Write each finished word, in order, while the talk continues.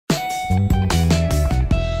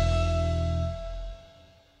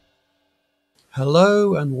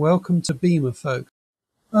Hello and welcome to Beamer, folk.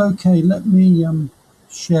 Okay, let me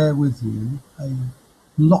share with you a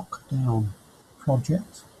lockdown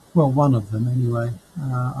project. Well, one of them anyway.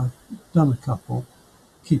 I've done a couple,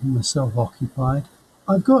 keeping myself occupied.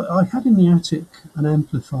 I had in the attic an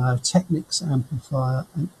amplifier, Technics amplifier,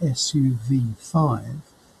 an SU-V5,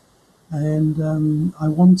 and I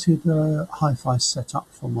wanted a hi-fi setup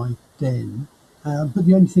for my den, but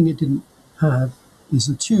the only thing it didn't have is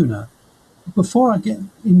a tuner. Before I get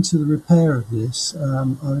into the repair of this, I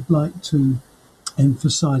would like to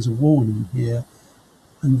emphasize a warning here,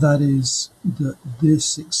 and that is that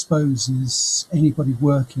this exposes anybody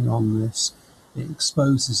working on this, it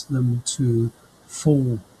exposes them to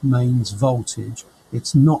full mains voltage.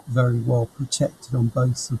 It's not very well protected on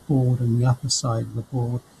both the board and the upper side of the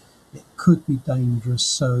board. It could be dangerous,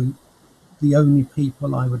 so the only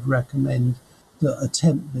people I would recommend that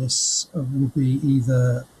attempt this will be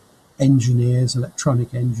either engineers,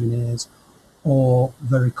 electronic engineers, or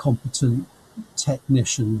very competent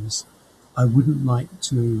technicians. I wouldn't like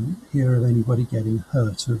to hear of anybody getting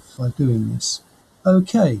hurt by doing this.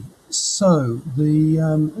 Okay, so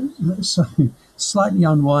so slightly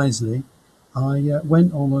unwisely, I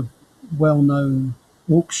went on a well-known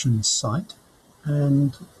auction site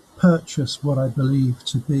and purchased what I believe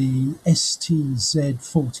to be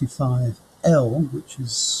ST-Z45L,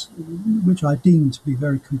 which I deem to be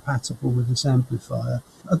very compatible with this amplifier.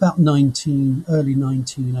 About early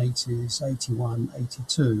 1980s, 81,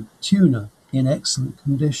 82. Tuner in excellent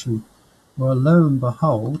condition. Well, lo and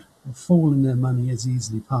behold, a fool in their money is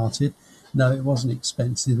easily parted. No, it wasn't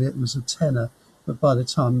expensive. It was a tenner, but by the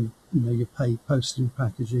time you pay postage and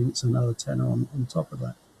packaging, it's another tenner on top of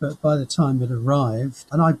that. But by the time it arrived,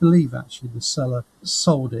 and I believe actually the seller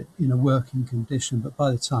sold it in a working condition, but by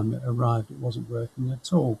the time it arrived, it wasn't working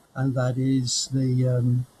at all. And that is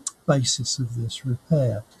the basis of this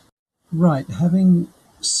repair. Right, having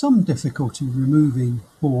some difficulty removing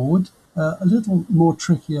board, a little more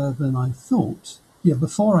trickier than I thought. Yeah,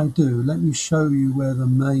 before I do, let me show you where the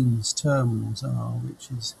mains terminals are, which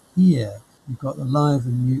is here. You've got the live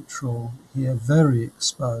and neutral here, very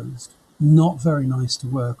exposed. Not very nice to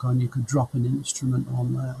work on. You could drop an instrument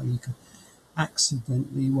on that, or you could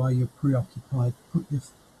accidentally, while you're preoccupied, put your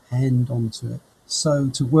hand onto it. So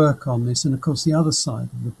to work on this, and of course the other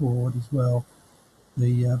side of the board as well,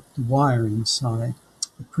 the wiring side,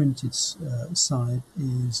 the printed side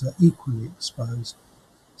is equally exposed.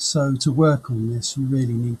 So to work on this, you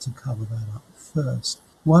really need to cover that up first.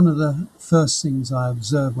 One of the first things I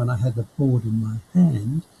observed when I had the board in my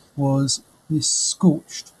hand was this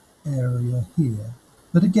scorched area here.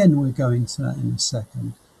 But again, we'll go into that in a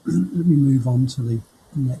second. Let me move on to the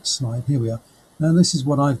next slide. Here we are. Now this is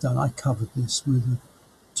what I've done. I covered this with a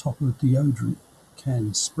top of deodorant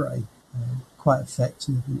can spray. Quite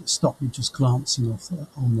effective, and it stopped me just glancing off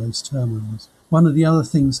on those terminals. One of the other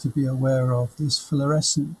things to be aware of, this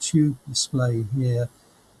fluorescent tube display here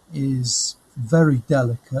is very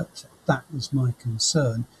delicate. That was my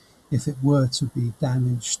concern. If it were to be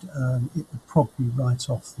damaged, it would probably write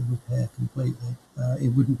off the repair completely.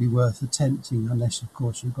 It wouldn't be worth attempting unless, of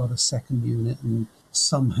course, you've got a second unit and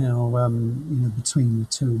somehow, between the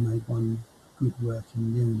two made one good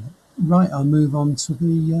working unit. Right, I'll move on to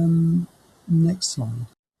the next slide.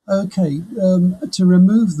 Okay, to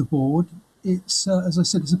remove the board, it's, as I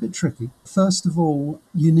said, it's a bit tricky. First of all,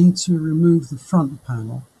 you need to remove the front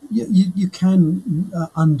panel. You can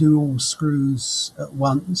undo all screws at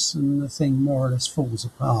once and the thing more or less falls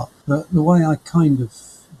apart. But the way I kind of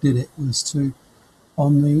did it was to,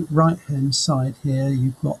 on the right hand side here,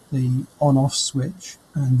 you've got the on-off switch,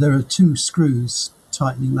 and there are two screws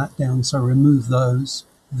tightening that down, so remove those.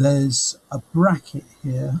 There's a bracket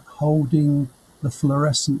here holding the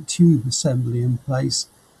fluorescent tube assembly in place.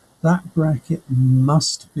 That bracket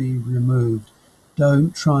must be removed.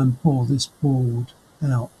 Don't try and pull this board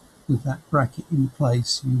out with that bracket in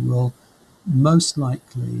place. You will most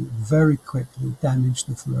likely very quickly damage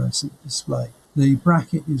the fluorescent display. The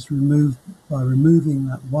bracket is removed by removing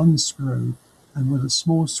that one screw, and with a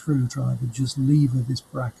small screwdriver just lever this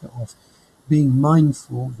bracket off, being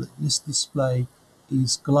mindful that this display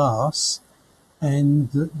is glass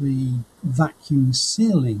and that the vacuum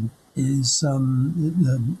sealing is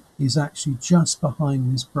actually just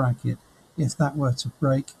behind this bracket. If that were to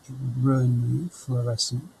break, it would ruin the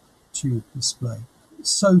fluorescent tube display.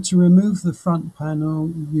 So to remove the front panel,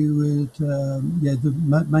 you would,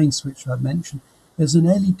 the main switch I mentioned, there's an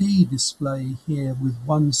LED display here with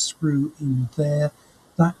one screw in there.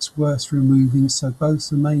 That's worth removing, so both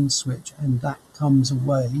the main switch and that comes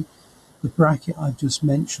away. The bracket I've just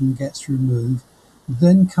mentioned gets removed.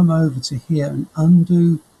 then come over to here and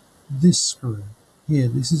undo this screw. Here,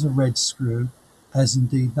 this is a red screw, as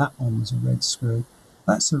indeed that one was a red screw.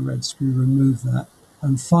 That's a red screw, remove that.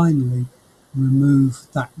 And finally, remove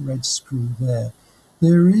that red screw there.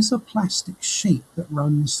 There is a plastic sheet that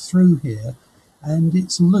runs through here, and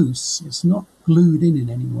it's loose. It's not glued in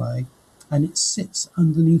any way, and it sits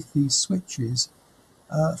underneath these switches,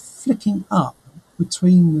 flicking up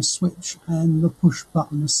between the switch and the push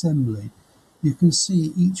button assembly. You can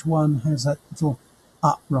see each one has that little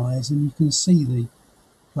uprise, and you can see the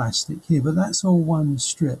plastic here, but that's all one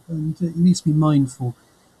strip, and you need to be mindful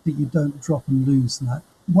that you don't drop and lose that.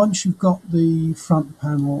 Once you've got the front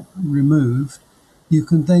panel removed, you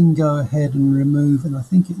can then go ahead and remove, and I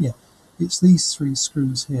think it's these three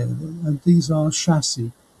screws here, and these are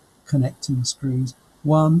chassis connecting screws,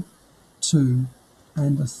 1, 2,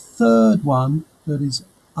 and a third one that is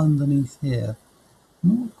underneath here.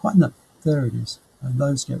 Not quite, no, there it is, and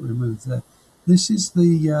those get removed there. This is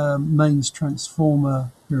the mains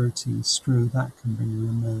transformer security screw that can be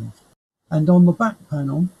removed. And on the back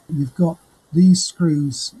panel, you've got these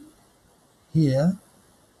screws here,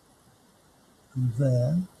 and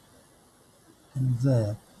there, and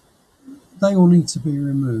there. They all need to be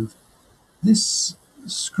removed. This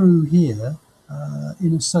screw here,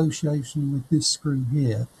 in association with this screw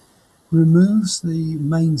here, removes the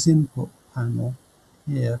mains input panel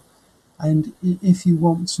here. And if you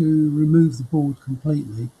want to remove the board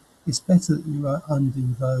completely, it's better that you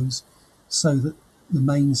undo those so that the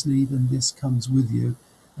mains lead and this comes with you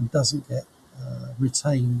and doesn't get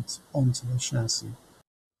retained onto the chassis.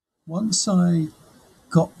 Once I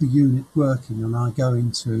got the unit working, and I'll go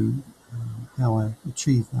into how I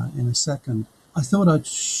achieved that in a second, I thought I'd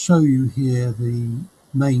show you here the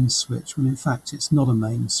main switch, when in fact it's not a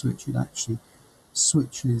main switch, it actually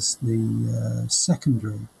switches the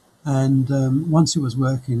secondary. And once it was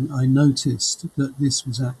working, I noticed that this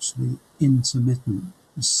was actually intermittent,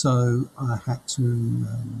 so I had to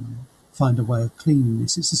find a way of cleaning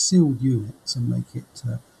this. It's a sealed unit to make it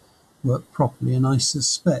work properly, and I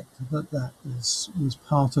suspect that that was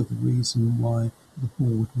part of the reason why the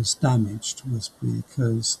board was damaged, was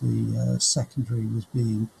because the secondary was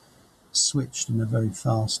being switched in a very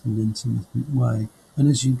fast and intermittent way. And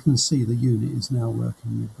as you can see, the unit is now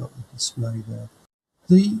working. You've got the display there.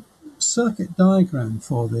 The circuit diagram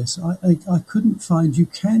for this, I couldn't find. You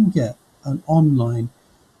can get an online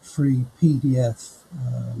free PDF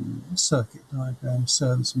circuit diagram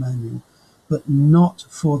service manual, but not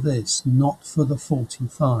for this, not for the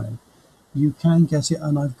 45. You can get it,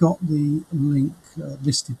 and I've got the link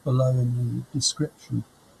listed below in the description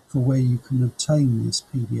for where you can obtain this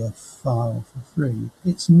PDF file for free.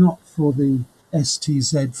 It's not for the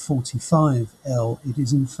ST-Z45L, it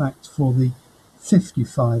is in fact for the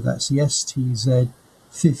 55, that's the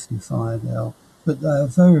ST-Z45L, but they're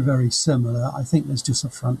very, very similar. I think there's just a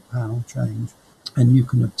front panel change, and you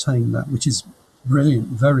can obtain that, which is brilliant,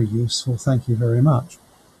 very useful, thank you very much.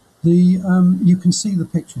 You can see the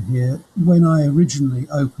picture here. When I originally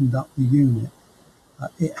opened up the unit,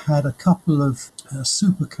 it had a couple of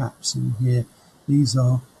super caps in here. These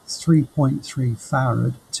are 3.3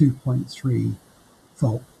 farad, 2.3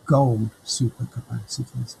 volt gold super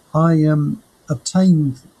capacitors. I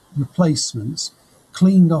obtained replacements,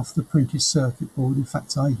 cleaned off the printed circuit board. In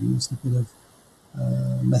fact, I used a bit of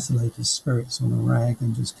methylated spirits on a rag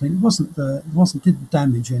and just cleaned. Didn't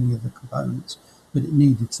damage any of the components, but it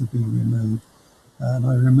needed to be removed. And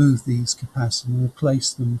I removed these capacitors and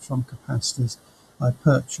replaced them from capacitors I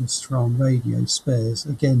purchased from Radio Spares.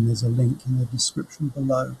 Again, there's a link in the description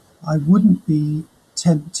below. I wouldn't be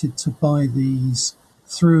tempted to buy these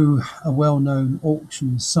through a well-known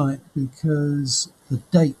auction site because the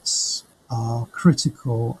dates are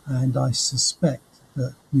critical, and I suspect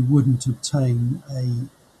that you wouldn't obtain a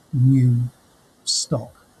new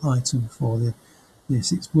stock item for this.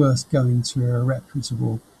 It's worth going to a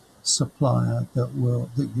reputable supplier that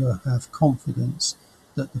you'll have confidence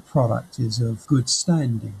that the product is of good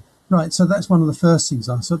standing. Right, so that's one of the first things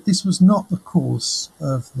I saw. This was not the cause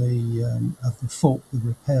of the fault, the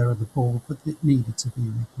repair of the board, but it needed to be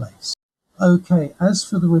replaced. Okay, as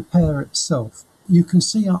for the repair itself, you can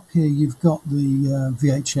see up here you've got the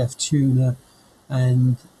VHF tuner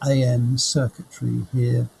and AM circuitry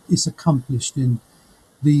here. It's accomplished in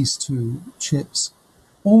these two chips.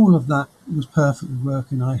 All of that was perfectly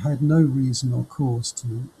working. I had no reason or cause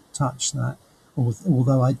to touch that,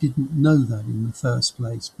 although I didn't know that in the first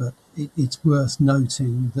place. But it's worth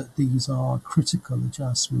noting that these are critical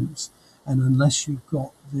adjustments, and unless you've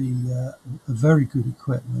got a very good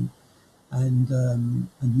equipment and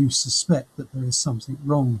you suspect that there is something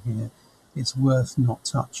wrong here, it's worth not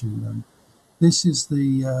touching them. This is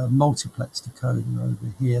the multiplex decoder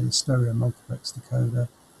over here, the stereo multiplex decoder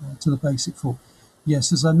to the basic fault.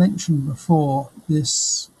 Yes, as I mentioned before,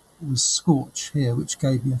 this was scorch here, which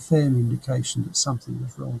gave me a fair indication that something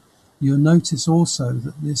was wrong. You'll notice also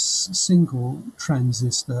that this single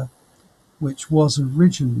transistor, which was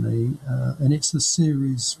originally, and it's the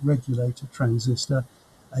series regulator transistor,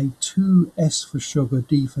 a 2S for sugar,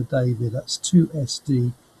 D for David, that's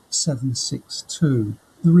 2SD762.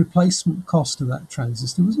 The replacement cost of that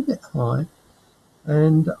transistor was a bit high,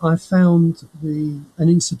 and I found and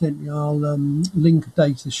incidentally I'll link a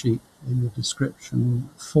data sheet in the description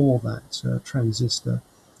for that transistor.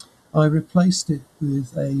 I replaced it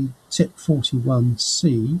with a TIP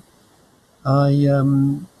 41C. I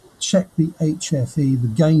checked the HFE, the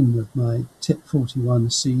gain of my TIP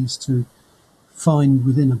 41Cs, to find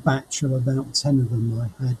within a batch of about 10 of them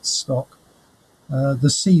I had stock. The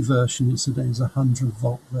C version incidentally is a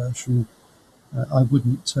 100-volt version. I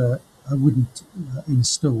wouldn't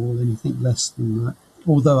install anything less than that,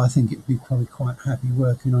 although I think it'd be probably quite happy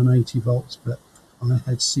working on 80 volts, but I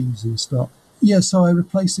had C's in stock. Yeah, so I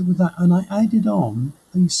replaced it with that, and I added on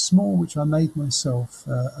a small, which I made myself,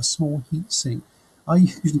 a small heatsink.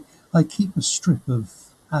 I keep a strip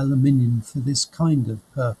of aluminium for this kind of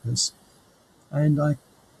purpose, and I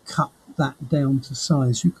cut that down to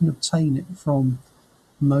size. You can obtain it from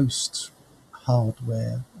most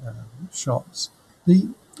hardware shops. The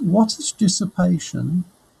wattage dissipation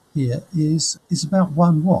here is about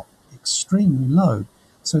 1 watt, extremely low.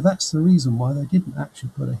 So that's the reason why they didn't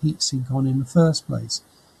actually put a heatsink on in the first place.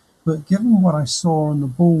 But given what I saw on the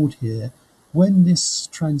board here, when this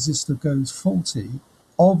transistor goes faulty,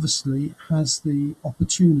 obviously it has the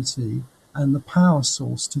opportunity and the power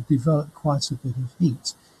source to develop quite a bit of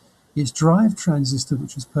heat. Its drive transistor,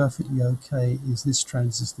 which is perfectly okay, is this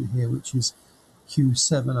transistor here, which is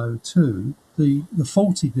Q702. The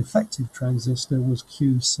faulty defective transistor was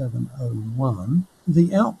Q701.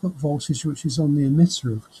 The output voltage, which is on the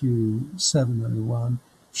emitter of Q701,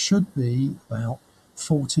 should be about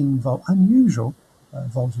 14 volt, unusual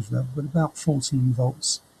voltage level, but about 14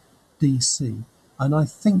 volts DC. And I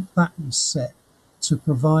think that was set to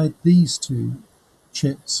provide these two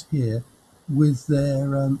chips here with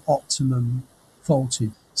their optimum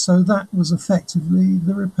voltage. So that was effectively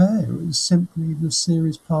the repair. It was simply the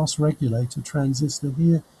series pass regulator transistor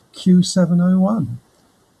here, Q701.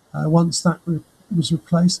 Once that was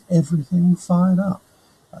replaced, everything fired up.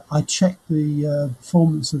 I checked the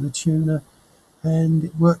performance of the tuner, and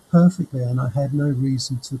it worked perfectly, and I had no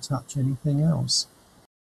reason to touch anything else.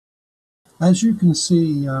 As you can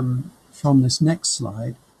see from this next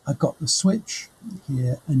slide, I got the switch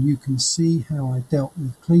here, and you can see how I dealt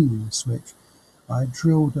with cleaning the switch. I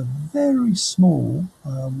drilled a very small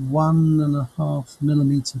 1.5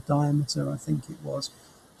 millimeter diameter, I think it was,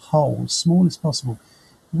 hole, small as possible,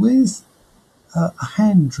 with a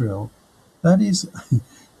hand drill. That is,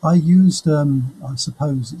 I used, I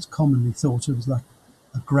suppose it's commonly thought of as like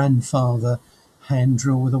a grandfather hand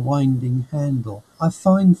drill with a winding handle. I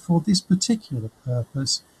find for this particular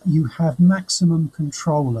purpose, you have maximum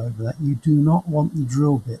control over that. You do not want the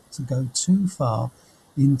drill bit to go too far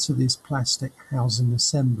into this plastic housing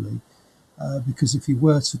assembly, because if you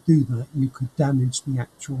were to do that, you could damage the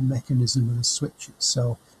actual mechanism of the switch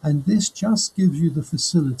itself. And this just gives you the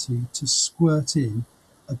facility to squirt in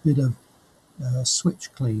a bit of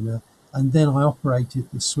switch cleaner, and then I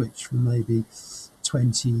operated the switch for maybe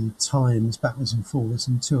 20 times backwards and forwards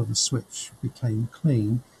until the switch became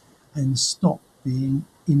clean and stopped being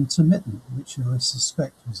intermittent, which I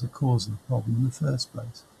suspect was the cause of the problem in the first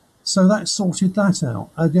place. So that sorted that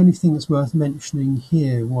out. The only thing that's worth mentioning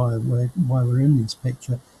here while we're in this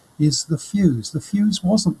picture is the fuse. The fuse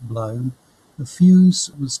wasn't blown. The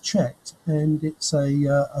fuse was checked, and it's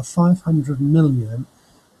a 500 milliamp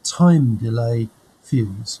time delay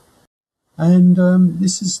fuse. And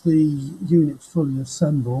this is the unit fully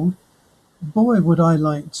assembled. Boy, would I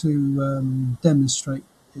like to demonstrate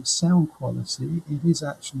its sound quality. It is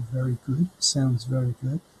actually very good. It sounds very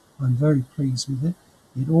good. I'm very pleased with it.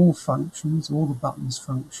 It all functions, all the buttons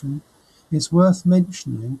function. It's worth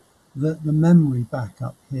mentioning that the memory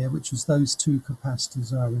backup here, which is those two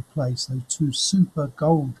capacitors I replaced, those two super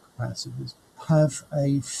gold capacitors, have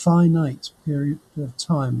a finite period of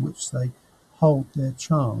time which they hold their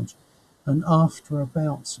charge. And after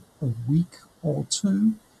about a week or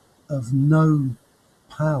two of no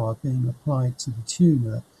power being applied to the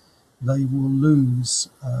tuner, they will lose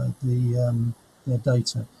their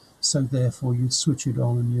data. So therefore you'd switch it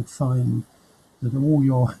on and you'd find that all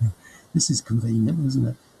your, this is convenient, isn't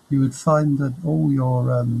it? you would find that all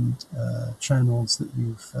your channels that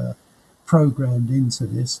you've programmed into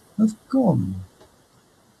this have gone.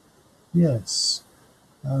 Yes,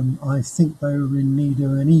 I think they were in need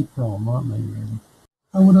of an EEPROM, aren't they, really?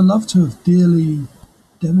 I would have loved to have dearly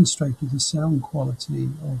demonstrated the sound quality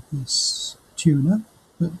of this tuner,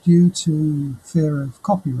 but due to fear of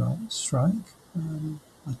copyright strike,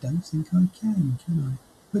 I don't think I can I?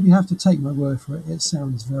 But you have to take my word for it, it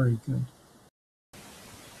sounds very good.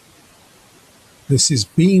 This is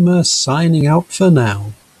Beamer signing out for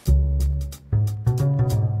now.